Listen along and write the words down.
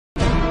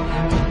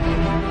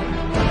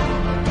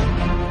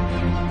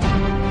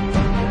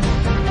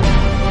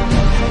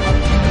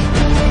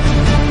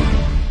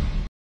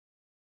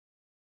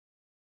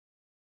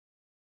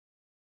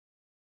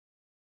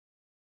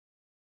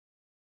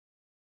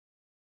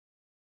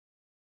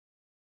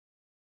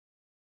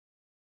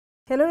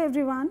Hello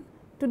everyone.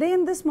 Today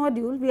in this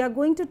module we are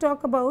going to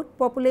talk about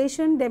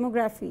population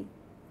demography.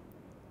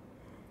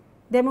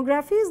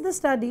 Demography is the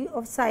study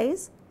of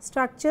size,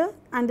 structure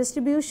and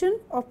distribution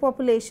of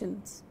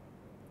populations.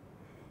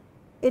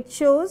 It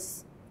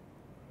shows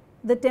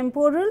the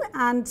temporal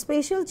and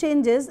spatial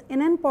changes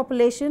in a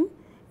population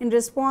in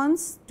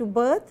response to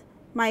birth,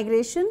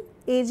 migration,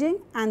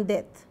 aging and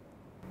death.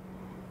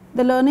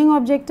 The learning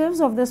objectives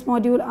of this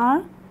module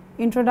are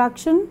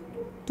introduction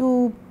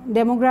to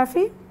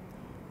demography,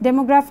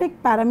 demographic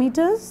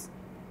parameters,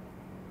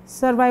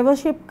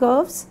 survivorship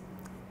curves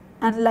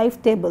and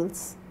life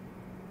tables.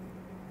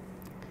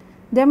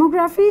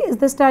 Demography is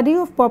the study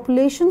of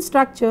population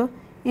structure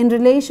in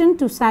relation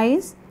to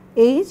size,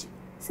 age,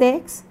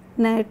 sex,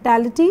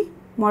 natality,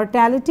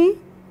 mortality,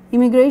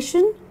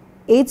 immigration,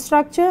 age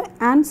structure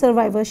and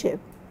survivorship.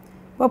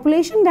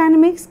 Population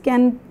dynamics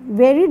can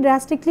vary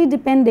drastically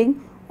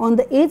depending on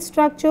the age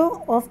structure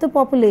of the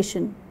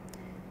population,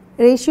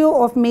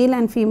 ratio of male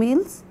and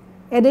females,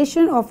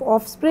 addition of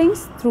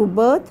offsprings through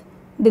birth,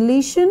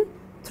 deletion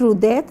through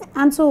death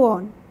and so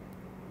on.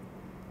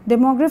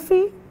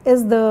 Demography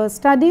is the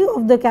study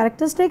of the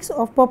characteristics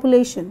of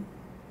population.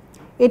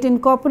 It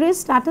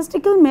incorporates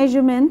statistical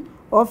measurement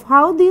of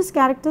how these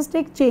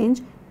characteristics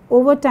change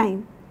over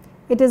time.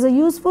 It is a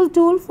useful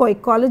tool for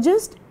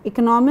ecologists,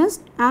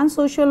 economists and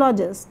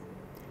sociologists.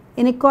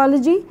 In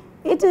ecology,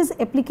 it is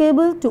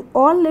applicable to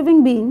all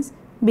living beings.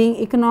 Being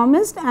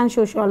economists and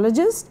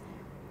sociologists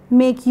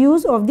make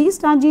use of these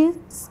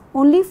studies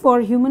only for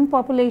human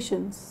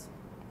populations.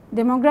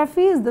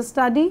 Demography is the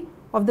study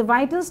of the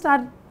vital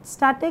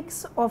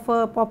statistics of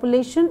a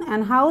population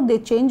and how they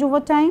change over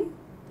time.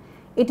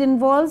 It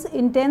involves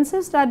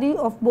intensive study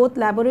of both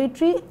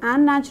laboratory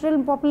and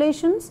natural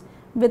populations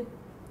with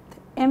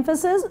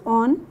emphasis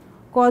on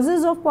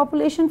causes of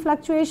population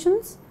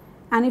fluctuations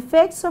and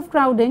effects of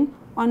crowding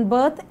on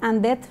birth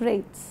and death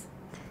rates.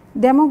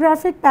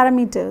 Demographic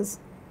parameters.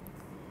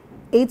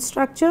 Age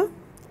structure.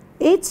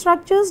 Age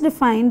structures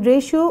define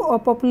ratio or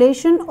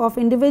population of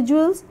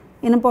individuals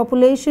in a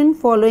population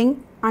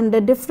following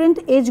under different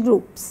age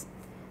groups.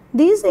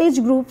 These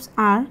age groups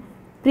are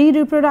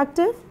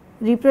pre-reproductive,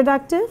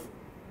 reproductive,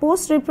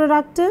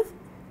 post-reproductive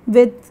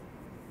with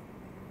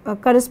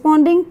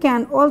corresponding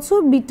can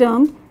also be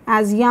termed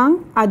as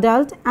young,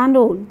 adult and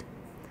old.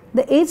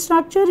 The age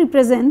structure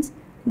represents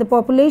the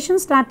population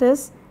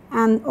status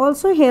and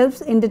also helps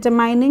in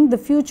determining the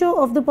future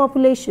of the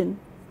population.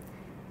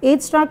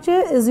 Age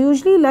structure is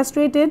usually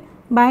illustrated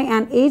by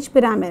an age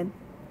pyramid,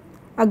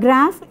 a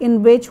graph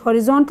in which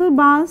horizontal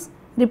bars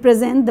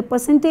represent the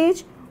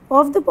percentage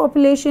of the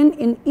population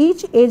in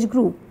each age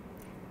group.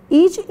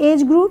 Each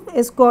age group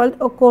is called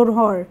a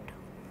cohort.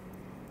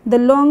 The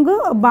longer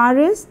a bar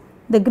is,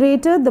 the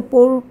greater the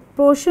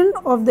proportion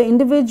of the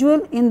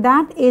individual in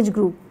that age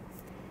group.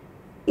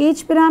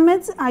 Age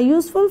pyramids are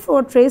useful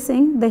for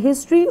tracing the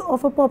history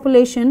of a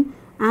population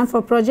and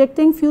for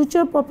projecting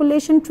future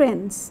population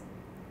trends.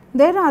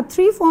 There are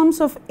three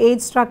forms of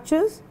age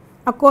structures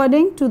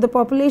according to the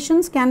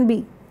populations can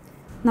be.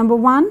 Number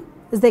one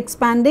is the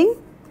expanding.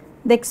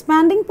 The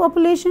expanding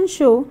population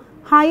show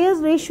higher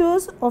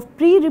ratios of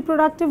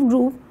pre-reproductive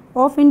group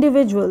of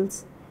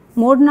individuals.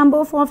 More number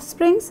of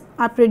offsprings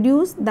are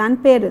produced than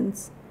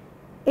parents.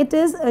 It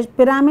is a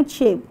pyramid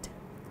shaped.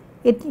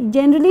 It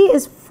generally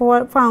is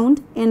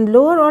found in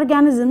lower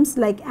organisms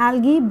like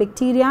algae,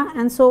 bacteria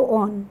and so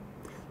on.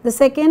 The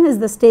second is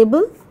the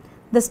stable.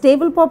 The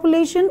stable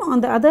population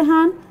on the other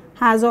hand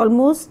has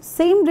almost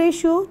same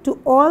ratio to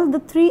all the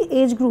three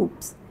age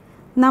groups.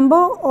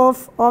 Number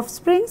of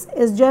offsprings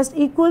is just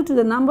equal to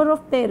the number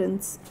of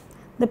parents.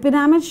 The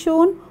pyramid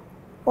shown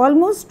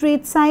almost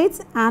straight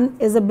sides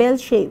and is a bell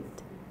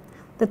shaped.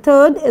 The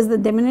third is the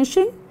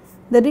diminishing.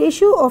 The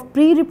ratio of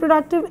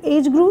pre-reproductive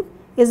age group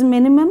is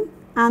minimum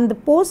and the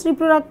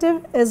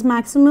post-reproductive is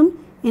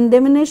maximum in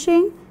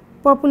diminishing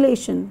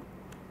population.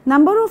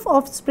 Number of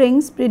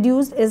offsprings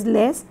produced is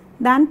less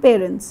than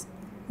parents.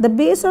 The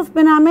base of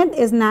pyramid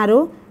is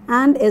narrow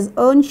and is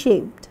urn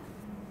shaped.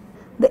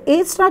 The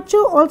age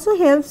structure also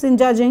helps in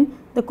judging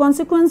the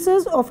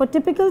consequences of a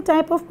typical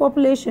type of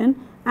population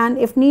and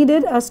if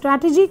needed a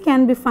strategy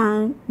can be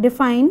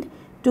defined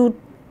to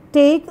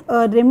take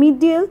a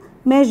remedial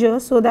measure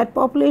so that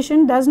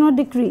population does not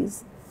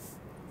decrease.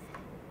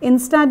 In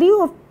study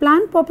of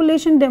plant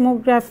population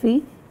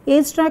demography,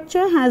 age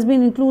structure has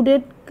been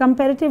included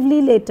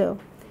comparatively later.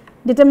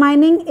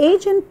 Determining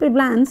age in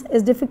plants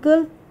is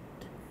difficult.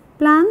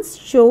 Plants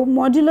show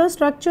modular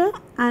structure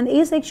and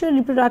asexual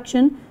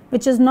reproduction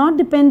which is not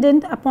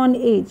dependent upon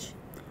age.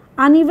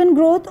 Uneven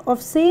growth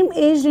of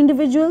same-aged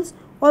individuals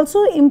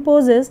also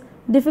imposes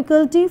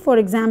difficulty. For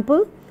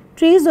example,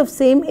 trees of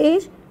same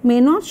age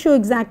may not show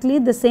exactly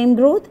the same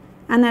growth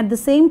and at the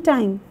same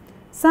time.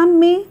 Some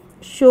may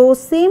show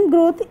same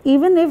growth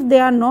even if they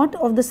are not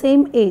of the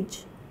same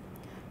age.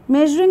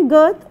 Measuring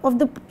girth of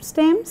the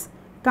stems,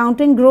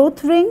 counting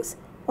growth rings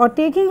or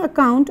taking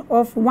account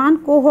of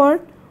one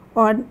cohort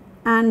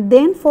and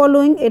then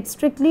following it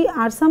strictly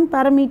are some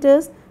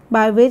parameters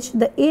by which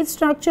the age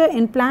structure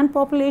in plant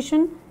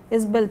population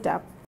is built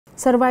up.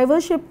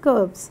 Survivorship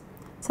curves.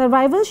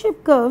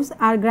 Survivorship curves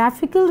are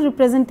graphical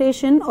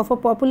representation of a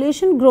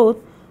population growth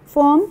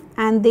form,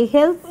 and they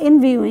help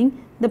in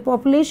viewing the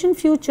population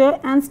future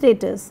and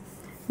status.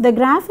 The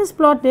graph is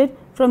plotted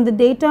from the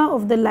data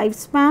of the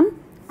lifespan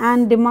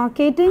and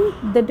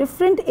demarcating the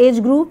different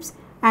age groups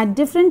at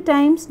different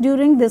times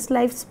during this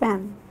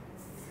lifespan.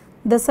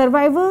 The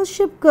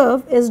survivorship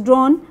curve is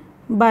drawn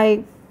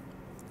by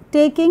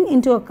taking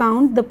into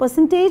account the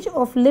percentage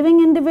of living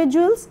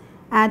individuals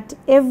at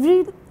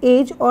every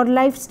age or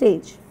life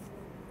stage.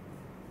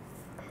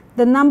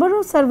 The number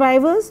of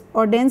survivors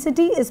or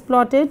density is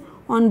plotted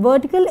on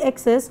vertical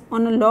axis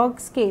on a log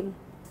scale.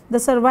 The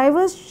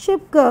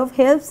survivorship curve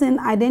helps in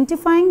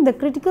identifying the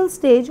critical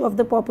stage of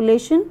the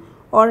population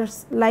or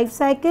life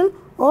cycle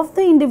of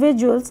the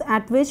individuals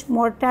at which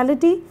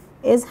mortality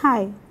is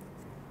high.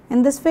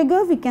 In this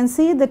figure, we can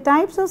see the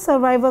types of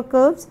survivor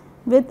curves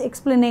with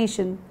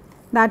explanation.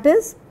 That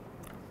is,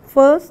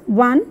 first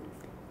one,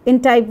 in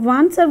type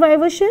 1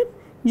 survivorship,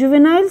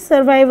 juvenile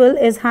survival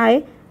is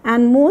high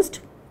and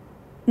most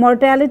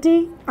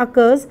mortality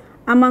occurs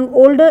among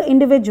older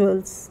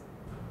individuals.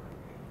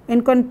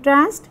 In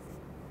contrast,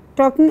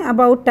 talking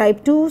about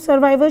type 2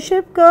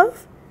 survivorship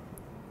curve,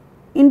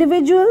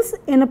 individuals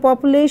in a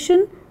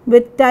population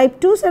with type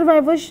 2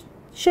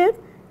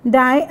 survivorship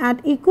die at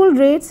equal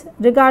rates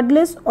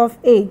regardless of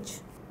age.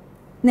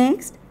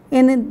 Next,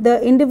 in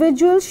the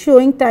individuals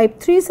showing type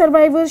 3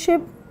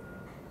 survivorship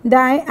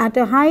die at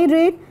a high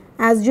rate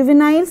as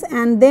juveniles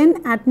and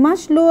then at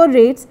much lower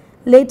rates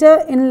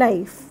later in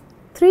life.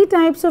 Three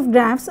types of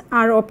graphs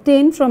are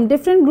obtained from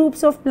different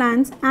groups of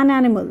plants and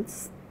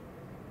animals.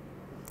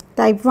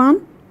 Type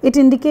 1, it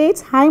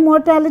indicates high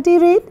mortality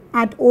rate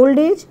at old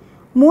age.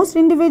 Most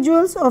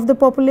individuals of the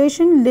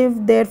population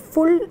live their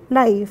full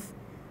life.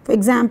 For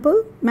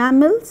example,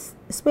 mammals,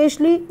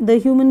 especially the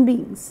human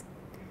beings.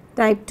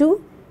 Type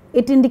 2,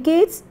 it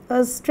indicates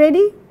a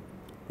steady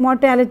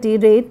mortality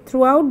rate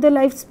throughout the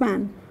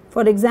lifespan.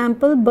 For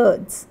example,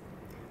 birds.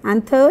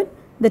 And third,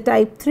 the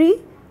type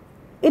 3,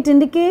 it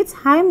indicates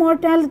high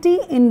mortality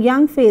in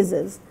young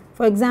phases.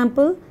 For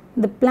example,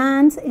 the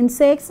plants,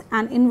 insects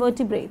and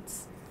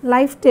invertebrates.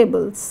 Life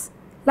tables.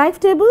 Life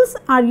tables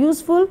are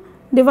useful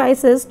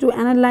devices to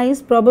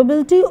analyze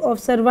probability of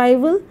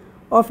survival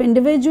of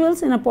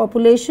individuals in a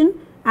population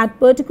at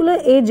particular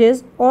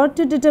ages or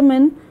to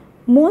determine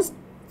most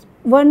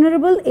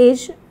vulnerable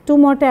age to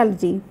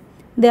mortality.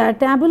 They are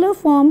tabular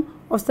form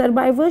of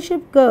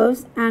survivorship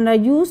curves and are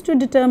used to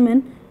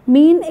determine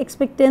mean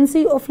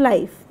expectancy of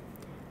life.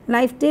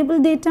 Life table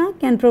data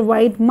can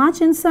provide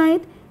much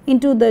insight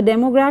into the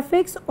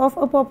demographics of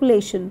a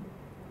population.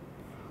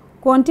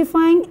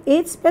 Quantifying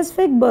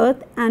age-specific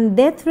birth and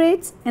death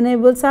rates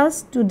enables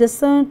us to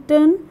discern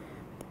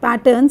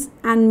patterns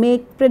and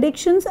make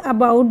predictions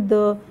about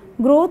the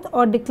growth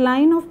or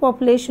decline of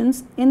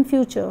populations in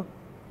future.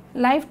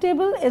 Life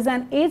table is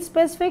an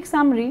age-specific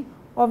summary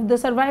of the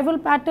survival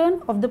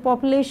pattern of the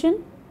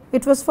population.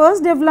 It was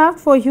first developed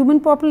for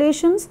human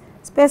populations,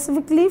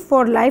 specifically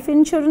for life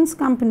insurance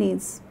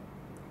companies.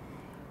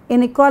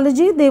 In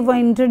Ecology, they were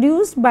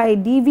introduced by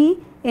D.V.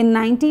 in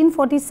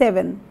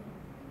 1947.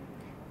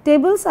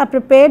 Tables are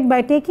prepared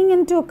by taking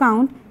into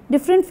account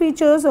different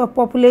features of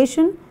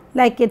population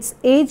like its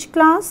age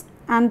class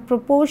and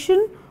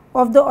proportion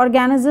of the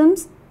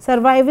organisms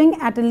surviving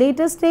at a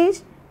later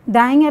stage,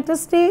 dying at a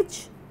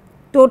stage,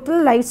 total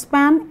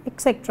lifespan,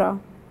 etc.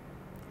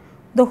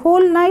 The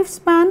whole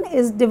lifespan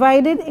is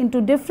divided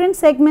into different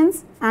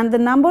segments and the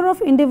number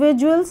of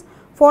individuals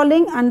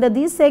falling under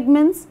these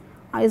segments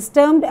is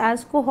termed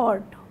as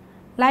cohort.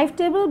 Life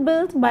table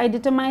built by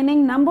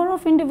determining number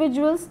of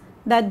individuals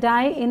that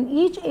die in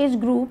each age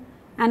group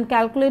and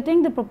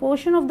calculating the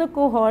proportion of the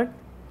cohort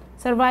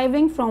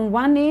surviving from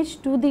one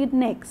age to the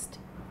next.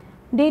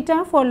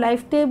 Data for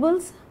life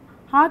tables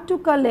hard to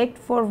collect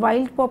for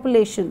wild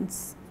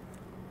populations.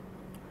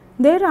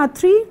 There are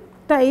three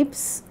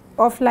types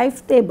of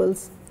life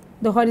tables: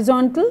 the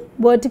horizontal,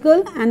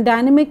 vertical and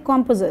dynamic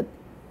composite.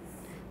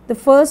 The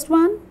first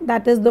one,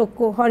 that is the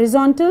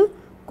horizontal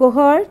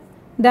cohort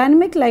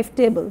dynamic life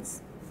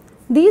tables.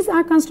 These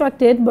are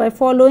constructed by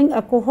following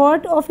a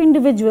cohort of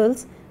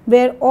individuals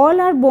where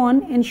all are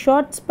born in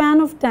short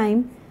span of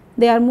time.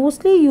 They are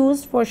mostly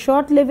used for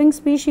short living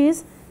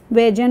species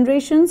where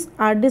generations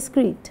are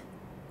discrete.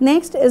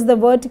 Next is the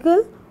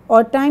vertical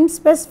or time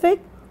specific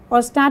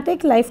or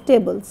static life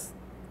tables.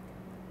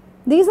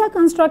 These are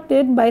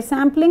constructed by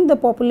sampling the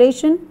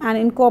population and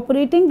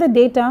incorporating the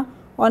data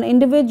on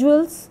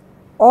individuals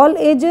all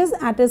ages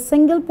at a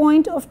single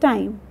point of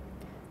time.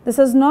 This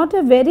is not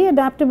a very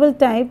adaptable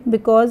type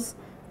because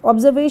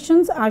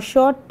observations are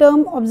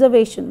short-term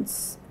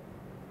observations.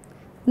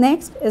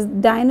 Next is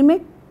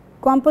dynamic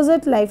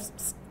composite life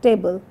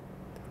table.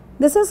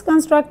 This is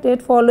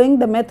constructed following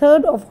the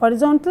method of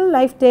horizontal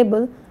life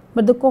table,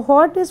 but the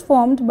cohort is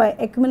formed by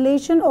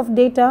accumulation of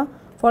data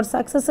for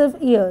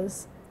successive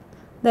years.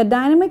 The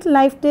dynamic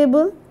life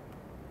table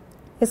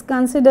is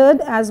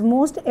considered as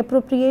most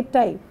appropriate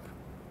type.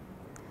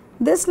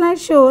 This slide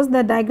shows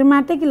the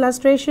diagrammatic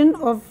illustration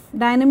of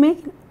dynamic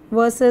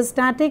versus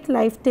static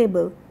life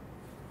table.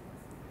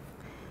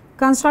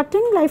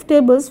 Constructing life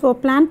tables for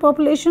plant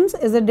populations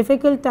is a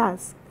difficult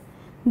task.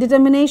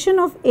 Determination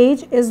of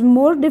age is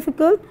more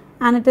difficult,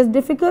 and it is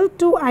difficult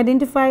to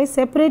identify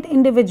separate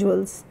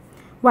individuals.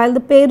 While the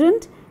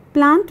parent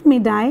plant may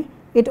die,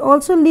 it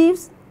also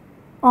lives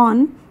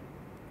on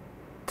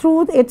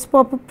through its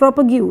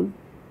propagule.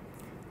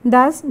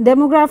 Thus,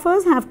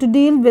 demographers have to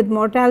deal with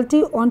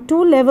mortality on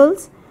two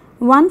levels,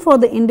 one for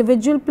the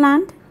individual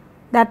plant,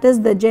 that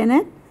is the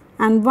genet,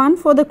 and one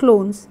for the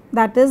clones,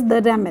 that is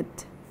the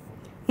ramette.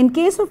 In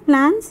case of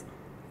plants,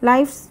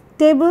 life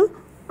tables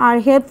are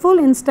helpful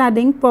in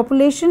studying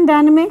population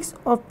dynamics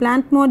of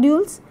plant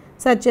modules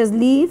such as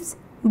leaves,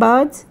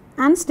 buds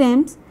and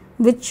stems,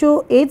 which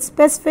show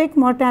age-specific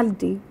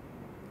mortality.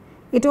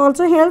 It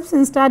also helps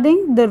in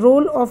studying the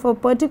role of a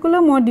particular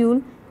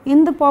module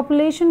in the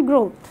population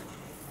growth.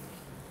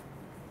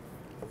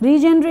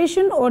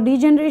 Regeneration or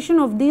degeneration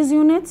of these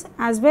units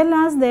as well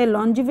as their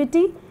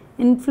longevity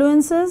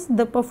influences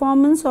the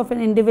performance of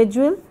an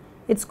individual,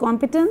 its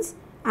competence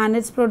and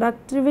its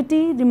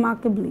productivity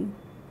remarkably.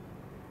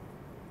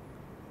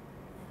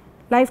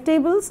 Life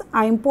tables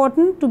are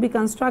important to be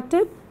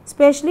constructed,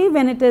 especially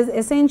when it is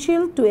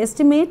essential to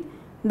estimate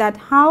that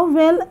how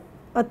well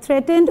a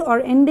threatened or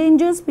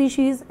endangered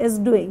species is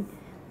doing.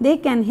 They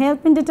can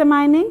help in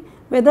determining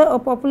whether a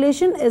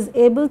population is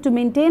able to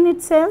maintain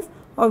itself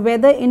or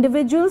whether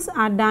individuals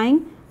are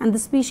dying and the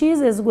species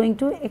is going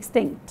to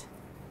extinct.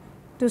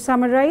 To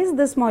summarize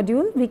this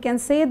module, we can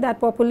say that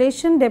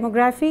population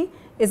demography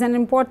is an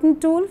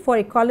important tool for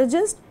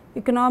ecologists,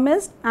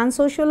 economists and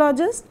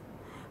sociologists.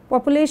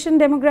 Population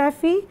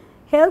demography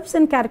helps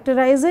in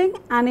characterizing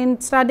and in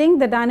studying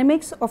the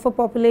dynamics of a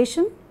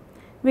population.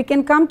 We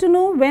can come to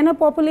know when a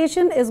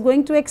population is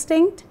going to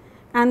extinct,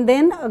 and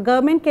then a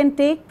government can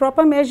take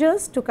proper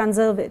measures to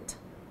conserve it.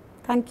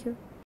 Thank you.